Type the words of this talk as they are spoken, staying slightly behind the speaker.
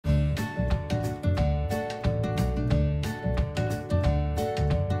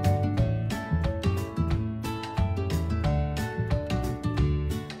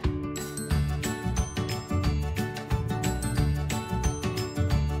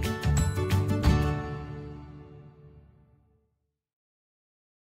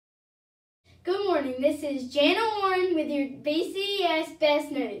morning. This is Jana Warren with your BCES Best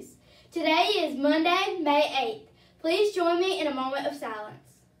News. Today is Monday, May 8th. Please join me in a moment of silence.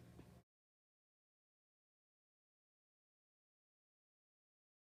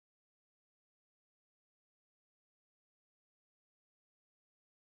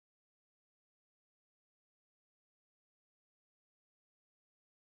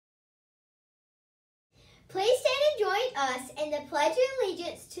 Please stand and join us in the Pledge of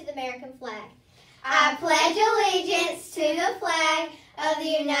Allegiance to the American flag. I pledge allegiance to the flag of the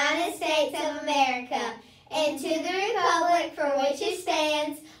United States of America and to the republic for which it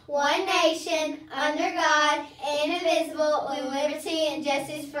stands, one nation, under God, indivisible, with liberty and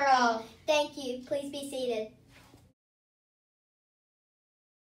justice for all. Thank you. Please be seated.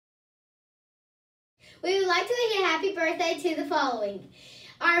 We would like to wish a happy birthday to the following: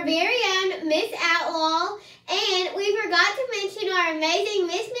 our very own Miss Outlaw, and we forgot to mention our amazing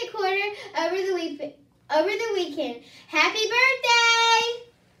Miss McQuarter over the weekend. Happy birthday!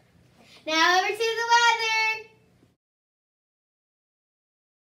 Now over to the weather.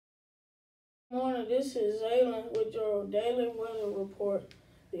 Good morning, this is Zaylin with your daily weather report.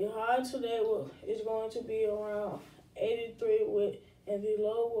 The high today is going to be around 83 and the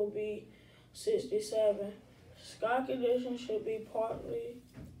low will be 67. Sky conditions should be partly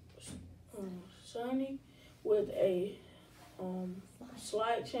sunny with a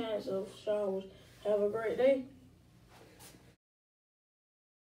slight chance of showers. Have a great day.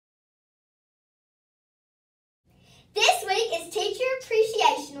 This week is Teacher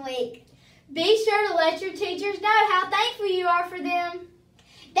Appreciation Week. Be sure to let your teachers know how thankful you are for them.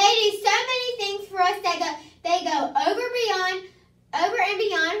 They do so many things for us. They go over and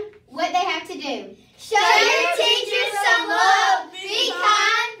beyond what they have to do. Show your teachers some love. Be